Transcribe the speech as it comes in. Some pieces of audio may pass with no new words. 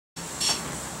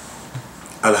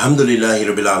Alhamdulillahi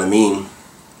Rabbil Alameen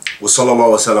wa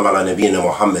sallallahu wa sallam ala nabiyyina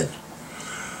Muhammad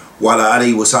wa ala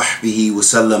alihi wa sahbihi wa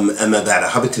sallam amma ba'da.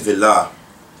 Habibti fillah.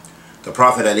 The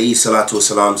Prophet alayhi salatu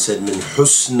wasalam said, min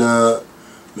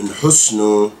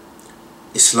husnu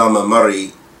Islam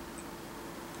mari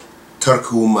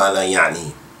tarku ma la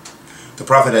ya'ni. The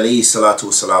Prophet alayhi salatu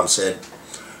wasalam said,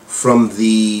 from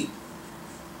the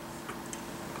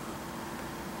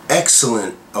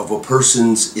excellent of a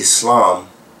person's Islam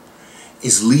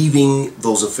is leaving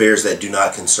those affairs that do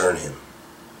not concern him.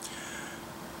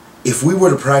 If we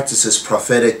were to practice this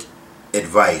prophetic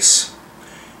advice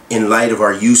in light of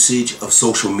our usage of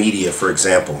social media, for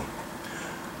example,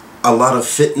 a lot of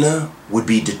fitna would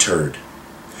be deterred.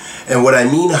 And what I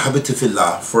mean, Hadeeth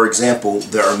fillah, for example,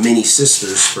 there are many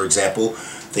sisters, for example,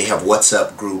 they have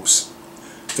WhatsApp groups,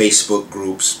 Facebook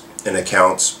groups and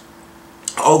accounts,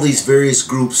 all these various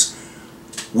groups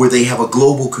where they have a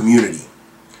global community.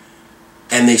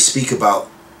 And they speak about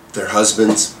their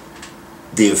husbands,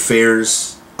 the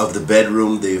affairs of the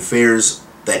bedroom, the affairs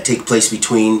that take place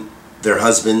between their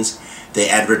husbands. They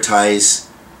advertise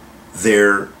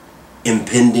their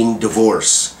impending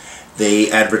divorce.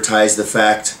 They advertise the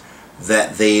fact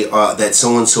that that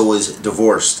so-and-so is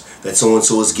divorced, that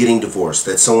so-and-so is getting divorced,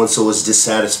 that so-and-so is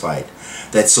dissatisfied,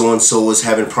 that so-and-so is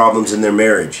having problems in their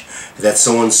marriage, that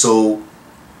so-and-so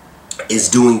is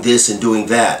doing this and doing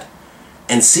that,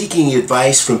 and seeking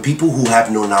advice from people who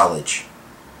have no knowledge.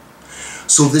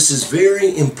 So this is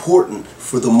very important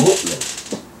for the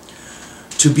mu'min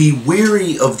to be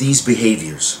wary of these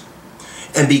behaviors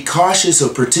and be cautious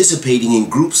of participating in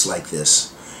groups like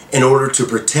this in order to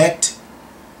protect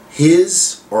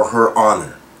his or her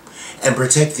honor and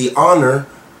protect the honor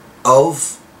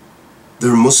of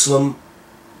their Muslim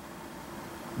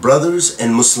brothers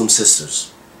and Muslim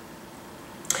sisters.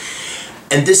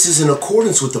 And this is in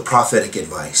accordance with the prophetic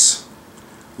advice.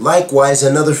 Likewise,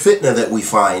 another fitna that we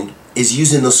find is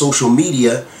using the social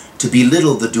media to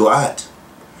belittle the du'at.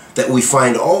 That we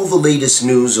find all the latest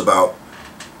news about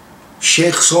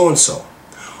Sheikh so-and-so,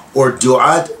 or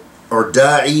du'at, or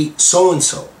da'i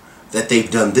so-and-so, that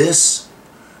they've done this,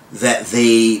 that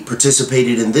they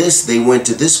participated in this, they went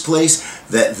to this place,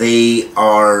 that they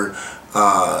are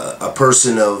a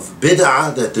person of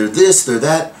bid'ah, that they're this, they're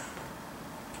that.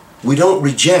 We don't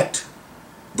reject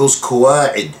those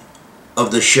Khawaarij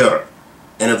of the Shia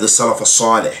and of the Salaf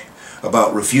as-Salih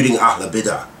about refuting Ahl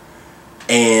Bid'ah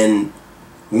and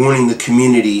warning the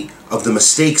community of the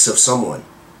mistakes of someone,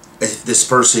 if this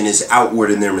person is outward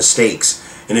in their mistakes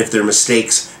and if their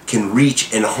mistakes can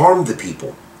reach and harm the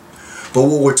people. But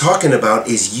what we're talking about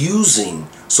is using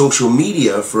social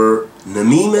media for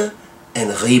namima and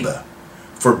ghiba,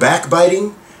 for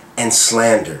backbiting and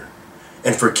slander,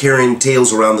 and for carrying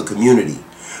tales around the community.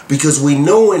 Because we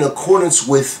know, in accordance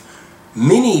with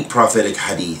many prophetic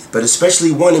hadith, but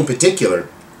especially one in particular,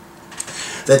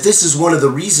 that this is one of the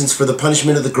reasons for the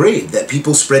punishment of the grave, that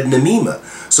people spread namima.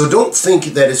 So don't think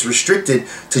that it's restricted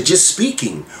to just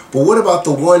speaking. But what about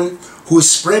the one who is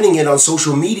spreading it on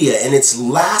social media, and it's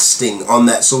lasting on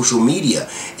that social media,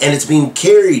 and it's being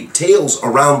carried tales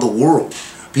around the world?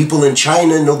 People in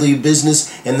China know the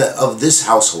business of this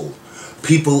household.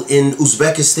 People in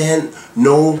Uzbekistan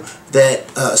know that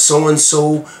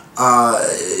so-and-so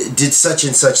did such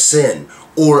and such sin,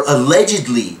 or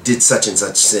allegedly did such and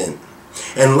such sin.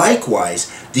 And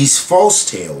likewise, these false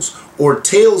tales, or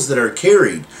tales that are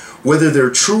carried, whether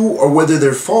they're true or whether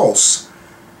they're false,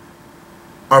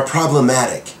 are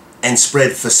problematic and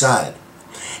spread fasad.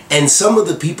 And some of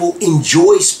the people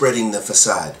enjoy spreading the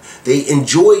fasad. They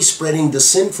enjoy spreading the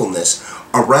sinfulness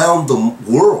around the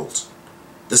world,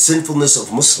 the sinfulness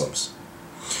of Muslims.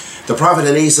 The Prophet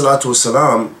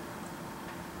ﷺ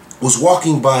was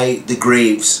walking by the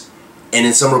graves, and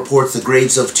in some reports the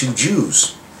graves of two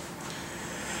Jews.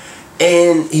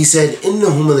 And he said,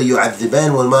 إِنَّهُمَ لَيُعَذِّبَانِ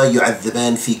وَمَا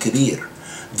يُعَذِّبَانِ فِي كَبِيرٍ.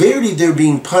 Verily they're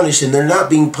being punished, and they're not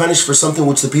being punished for something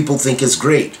which the people think is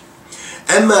great.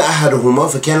 أَمَّا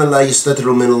أَحَدُهُمَا فَكَانَ لَا يَسْتَتِرُ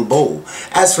مِنَ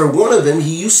الْبَوْلِ. As for one of them,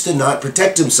 he used to not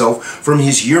protect himself from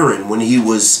his urine when he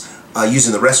was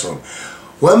using the restroom.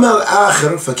 وَأَمَّا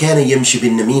الْآخِرُ فَكَانَ يَمْشِي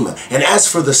بِالنَّمِيمَةِ. And as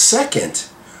for the second,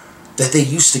 that they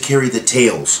used to carry the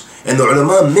tales. And the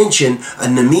ulama mention a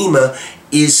namima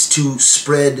is to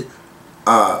spread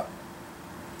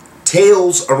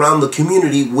tales around the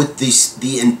community with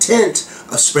the intent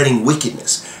of spreading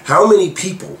wickedness. How many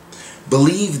people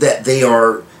believe that they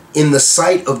are in the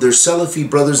sight of their Salafi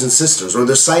brothers and sisters, or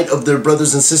the sight of their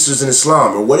brothers and sisters in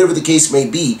Islam, or whatever the case may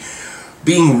be,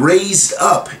 being raised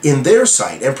up in their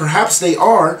sight? And perhaps they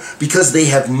are, because they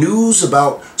have news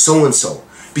about so-and-so.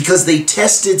 because they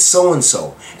tested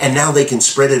so-and-so and now they can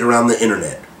spread it around the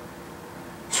internet.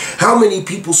 How many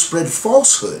people spread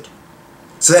falsehood?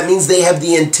 So that means they have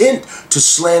the intent to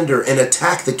slander and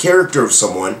attack the character of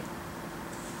someone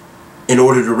in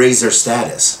order to raise their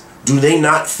status. Do they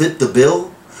not fit the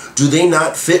bill? Do they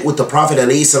not fit what the Prophet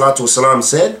ﷺ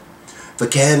said?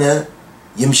 فَكَانَ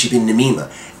يَمْشِي بِالنَّمِيمَةِ.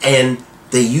 And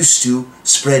they used to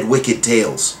spread wicked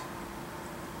tales.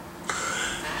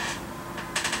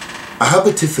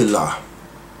 Ahabati fillah,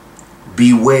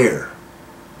 beware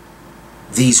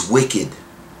these wicked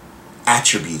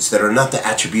attributes that are not the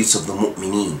attributes of the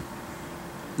mu'mineen.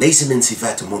 لَيْسَ مِنْ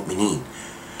صِفَاتِ الْمُؤْمِنِينَ.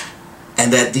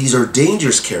 And that these are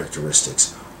dangerous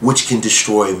characteristics which can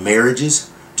destroy marriages,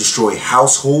 destroy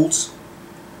households,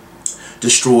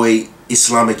 destroy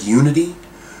Islamic unity,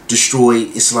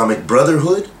 destroy Islamic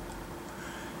brotherhood,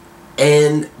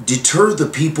 and deter the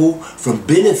people from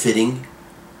benefiting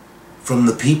from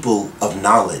the people of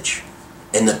knowledge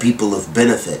and the people of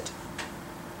benefit.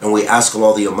 And we ask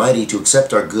Allah the Almighty to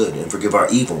accept our good and forgive our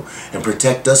evil and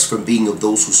protect us from being of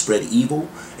those who spread evil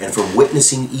and from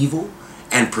witnessing evil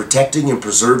and protecting and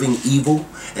preserving evil.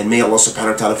 And may Allah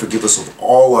subhanahu wa ta'ala forgive us of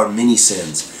all our many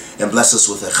sins and bless us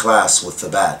with ikhlas, with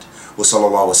thabat. Wa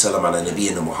sallallahu wa sallam ala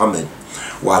nabiyyina Muhammad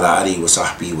wa ala alihi wa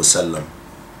sahbihi wa sallam.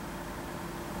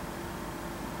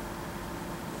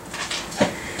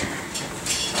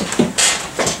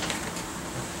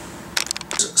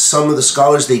 Some of the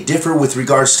scholars, they differ with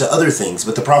regards to other things,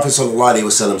 but the Prophet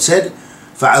ﷺ said,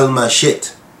 فَعَلْ مَا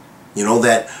شِئْتَ. You know,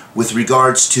 that with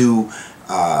regards to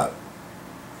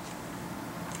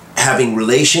having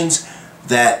relations,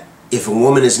 that if a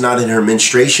woman is not in her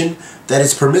menstruation, that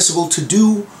it's permissible to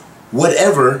do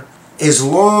whatever as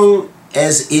long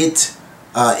as it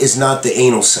is not the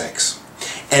anal sex.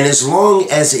 And as long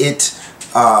as it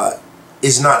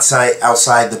is not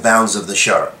outside the bounds of the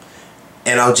shara.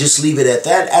 And I'll just leave it at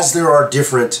that, as there are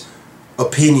different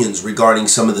opinions regarding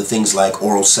some of the things like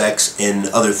oral sex and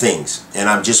other things. And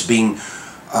I'm just being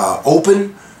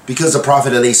open because the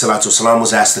Prophet ﷺ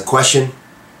was asked the question,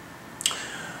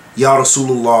 Ya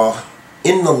Rasulullah,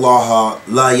 inna Allah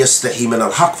la yastahi min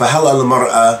al-haq, fahal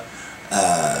al-mar'a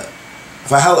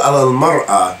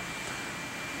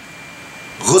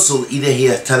ghusl idha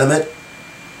hiya talamat.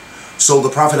 So the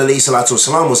Prophet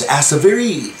ﷺ was asked a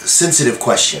very sensitive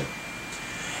question.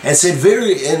 And said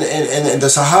and the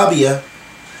Sahabiya,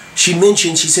 she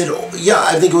mentioned, she said, yeah,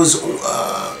 I think it was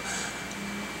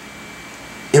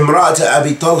Imra'at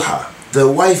Abi Talha,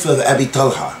 the wife of Abi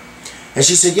Talha. And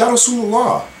she said, Ya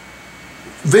Rasulullah,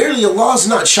 verily Allah is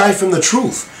not shy from the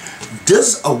truth.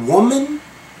 Does a woman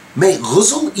make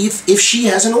ghusl if she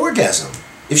has an orgasm?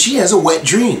 If she has a wet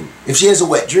dream? If she has a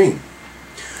wet dream?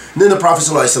 And then the Prophet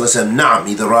ﷺ said, Na'am,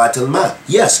 idha ra'at al-ma.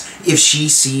 Yes, if she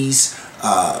sees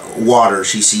water,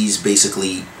 she sees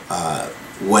basically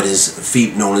what is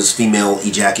known as female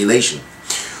ejaculation.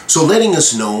 So letting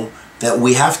us know that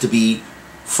we have to be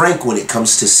frank when it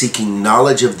comes to seeking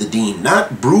knowledge of the deen,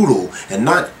 not brutal and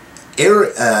not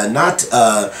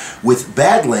with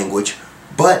bad language,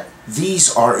 but these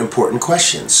are important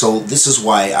questions. So this is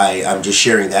why I'm just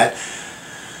sharing that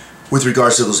with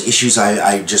regards to those issues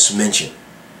I just mentioned.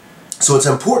 So it's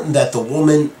important that the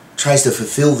woman tries to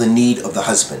fulfill the need of the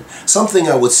husband. Something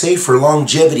I would say for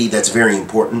longevity that's very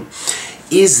important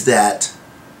is that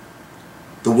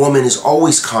the woman is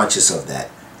always conscious of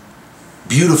that,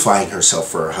 beautifying herself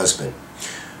for her husband,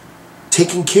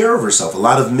 taking care of herself. A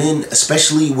lot of men,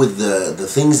 especially with the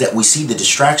things that we see, the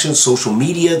distractions, social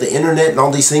media, the internet, and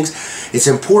all these things, it's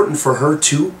important for her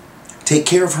to take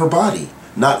care of her body,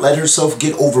 not let herself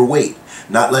get overweight,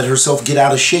 not let herself get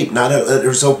out of shape, not let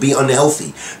herself be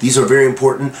unhealthy. These are very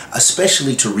important,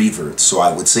 especially to reverts. So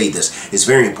I would say this is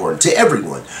very important to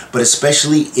everyone, but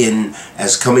especially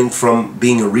as coming from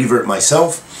being a revert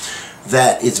myself,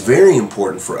 that it's very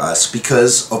important for us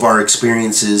because of our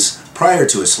experiences prior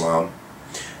to Islam.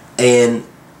 And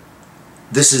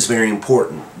this is very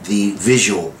important. The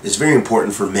visual is very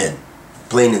important for men,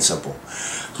 plain and simple.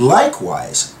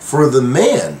 Likewise, for the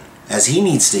man, as he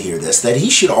needs to hear this, that he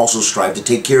should also strive to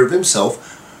take care of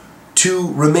himself,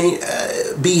 to remain,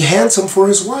 be handsome for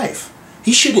his wife.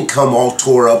 He shouldn't come all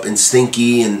tore up and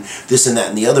stinky and this and that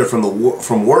and the other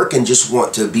from work and just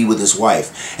want to be with his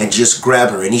wife and just grab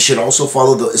her. And he should also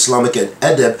follow the Islamic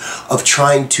adab of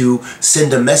trying to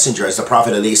send a messenger, as the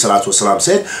Prophet ﷺ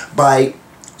said, by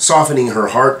softening her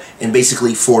heart and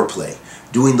basically foreplay,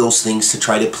 doing those things to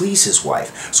try to please his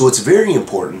wife. So it's very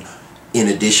important, in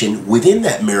addition, within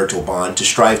that marital bond, to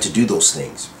strive to do those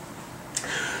things.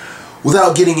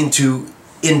 Without getting into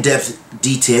in-depth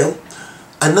detail,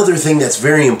 another thing that's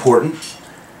very important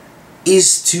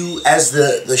is to, as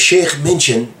the Sheikh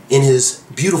mentioned in his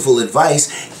beautiful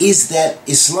advice, is that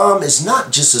Islam is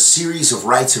not just a series of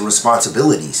rights and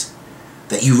responsibilities,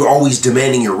 that you're always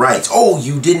demanding your rights. Oh,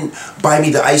 you didn't buy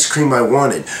me the ice cream I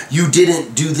wanted. You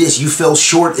didn't do this. You fell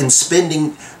short in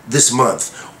spending this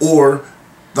month. Or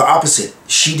the opposite.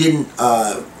 She didn't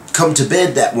come to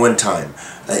bed that one time.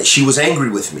 She was angry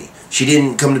with me. She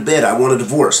didn't come to bed. I want a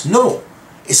divorce. No.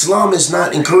 Islam is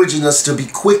not encouraging us to be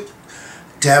quick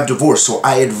to have divorce. So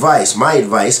my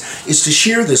advice is to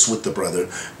share this with the brother,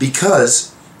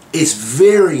 because it's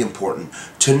very important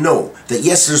to know that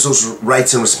yes, there's those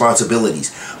rights and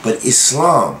responsibilities, but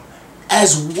Islam,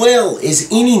 as well as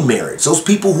any marriage, those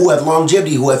people who have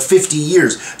longevity, who have 50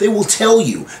 years, they will tell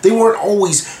you they weren't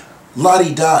always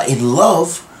la-di-da in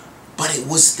love, but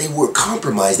they were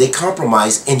compromised. They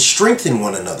compromised and strengthened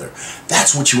one another.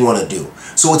 That's what you want to do.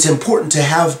 So it's important to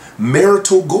have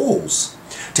marital goals,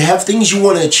 to have things you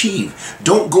want to achieve.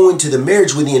 Don't go into the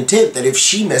marriage with the intent that if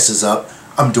she messes up,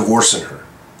 I'm divorcing her.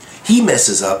 He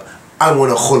messes up, I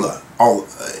want a khula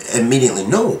immediately.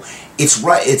 No, it's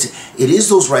right. It is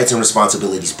those rights and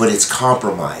responsibilities, but it's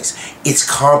compromise. It's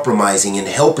compromising and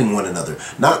helping one another,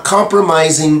 not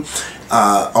compromising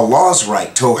Allah's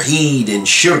right, tawheed and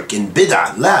shirk and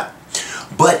bid'ah, la.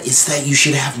 But it's that you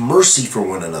should have mercy for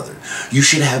one another. You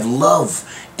should have love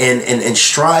and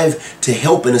strive to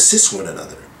help and assist one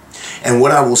another. And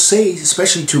what I will say,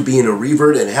 especially to being a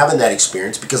revert and having that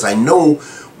experience, because I know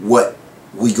what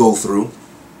we go through,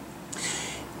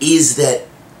 is that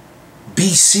be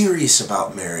serious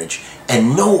about marriage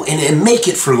and know and make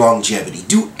it for longevity.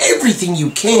 Do everything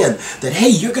you can that, hey,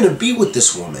 you're going to be with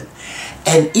this woman.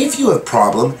 And if you have a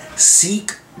problem,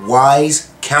 seek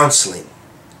wise counseling.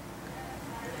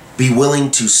 Be willing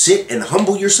to sit and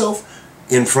humble yourself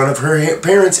in front of her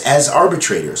parents as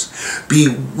arbitrators.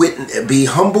 Be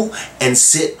humble and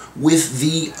sit with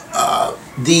the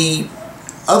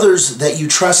others that you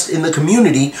trust in the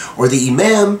community, or the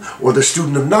imam, or the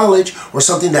student of knowledge, or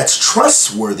something that's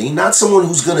trustworthy, not someone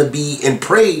who's going to be and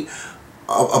prey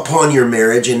upon your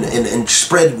marriage and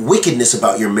spread wickedness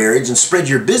about your marriage and spread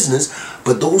your business,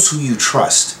 but those who you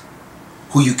trust,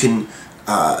 who you can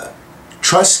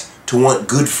trust to want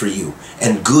good for you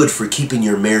and good for keeping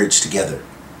your marriage together.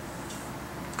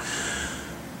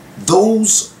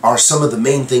 Those are some of the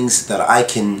main things that I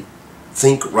can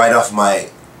think right off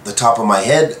the top of my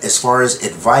head as far as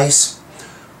advice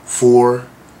for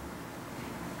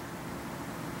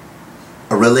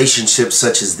a relationship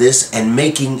such as this and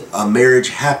making a marriage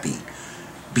happy.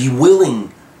 Be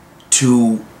willing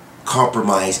to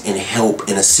compromise and help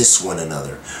and assist one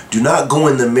another. Do not go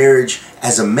in the marriage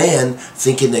as a man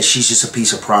thinking that she's just a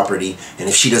piece of property, and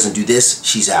if she doesn't do this,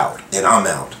 she's out and I'm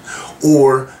out.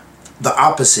 Or the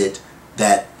opposite,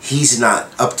 that he's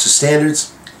not up to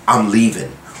standards, I'm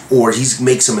leaving. Or he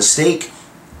makes a mistake,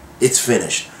 it's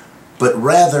finished. But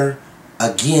rather,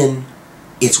 again,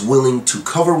 it's willing to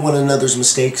cover one another's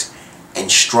mistakes and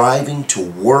striving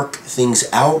to work things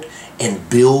out and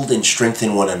build and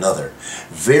strengthen one another.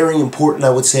 Very important, I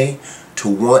would say, to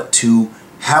want to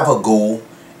have a goal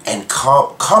and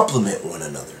complement one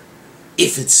another.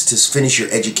 If it's to finish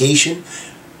your education,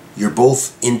 you're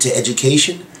both into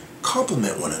education,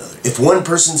 complement one another. If one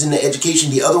person's into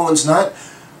education, the other one's not,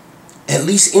 at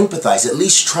least empathize, at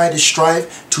least try to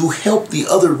strive to help the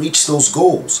other reach those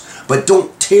goals. But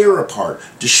don't tear apart,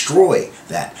 destroy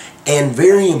that. And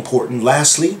very important,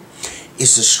 lastly,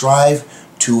 is to strive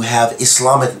to have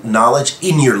Islamic knowledge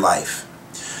in your life.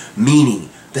 Meaning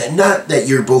that not that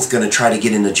you're both going to try to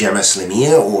get into Jamia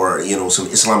Islamiyya or, you know, some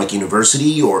Islamic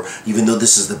university, or even though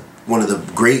this is one of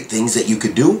the great things that you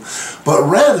could do, but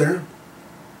rather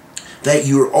that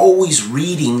you're always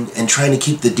reading and trying to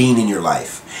keep the deen in your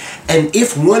life. And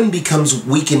if one becomes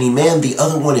weak in iman, the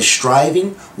other one is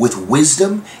striving with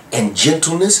wisdom and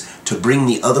gentleness to bring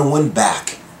the other one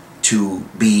back to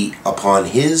be upon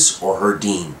his or her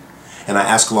deen. And I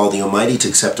ask Allah the Almighty to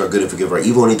accept our good and forgive our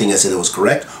evil. Anything I said that was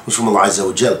correct was from Allah Azza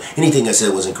wa Jal. Anything I said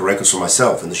that was incorrect was from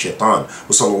myself and the shaitan. Wa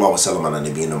sallallahu wa sallam ala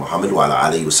nabiyyina Muhammad wa ala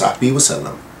alihi wa sahbihi wa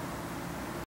sallam.